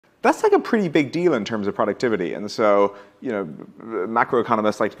that's like a pretty big deal in terms of productivity. And so,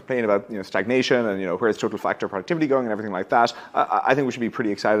 macroeconomists like to complain about stagnation and where's total factor productivity going and everything like that. I think we should be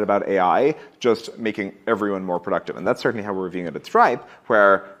pretty excited about AI just making everyone more productive. And that's certainly how we're reviewing it at Stripe,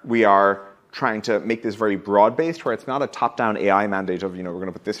 where we are trying to make this very broad-based, where it's not a top-down AI mandate of, we're going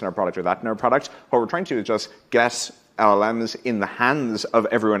to put this in our product or that in our product. What we're trying to do is just get LLMs in the hands of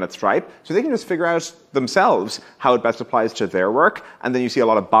everyone at Stripe so they can just figure out themselves how it best applies to their work. And then you see a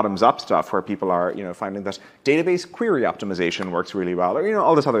lot of bottoms-up stuff where people are finding that database query optimization works really well, or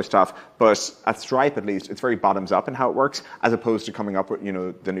all this other stuff. But at Stripe, at least, it's very bottoms-up in how it works, as opposed to coming up with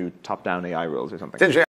the new top-down AI rules or something.